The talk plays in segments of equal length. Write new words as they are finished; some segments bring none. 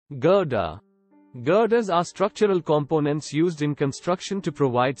Girder. Girders are structural components used in construction to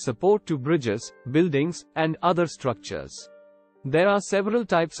provide support to bridges, buildings, and other structures. There are several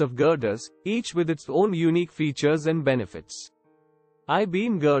types of girders, each with its own unique features and benefits.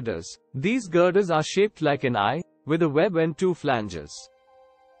 I-beam girders. These girders are shaped like an eye, with a web and two flanges.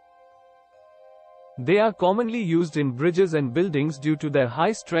 They are commonly used in bridges and buildings due to their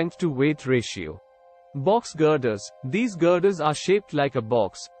high strength-to-weight ratio. Box girders. These girders are shaped like a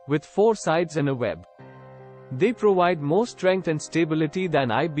box, with four sides and a web. They provide more strength and stability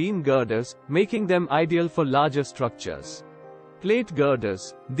than I-beam girders, making them ideal for larger structures. Plate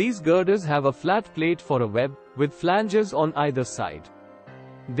girders. These girders have a flat plate for a web, with flanges on either side.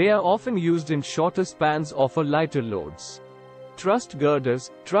 They are often used in shorter spans or for lighter loads. Trussed girders.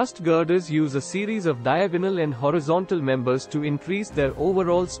 Trussed girders use a series of diagonal and horizontal members to increase their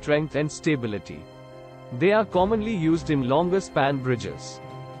overall strength and stability. They are commonly used in longer span bridges.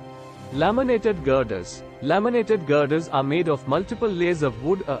 Laminated girders. Laminated girders are made of multiple layers of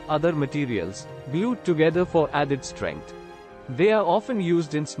wood or other materials, glued together for added strength. They are often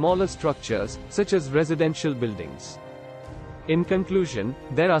used in smaller structures, such as residential buildings. In conclusion,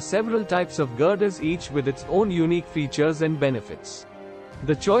 there are several types of girders, each with its own unique features and benefits.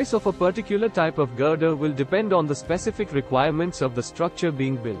 The choice of a particular type of girder will depend on the specific requirements of the structure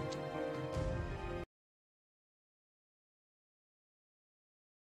being built.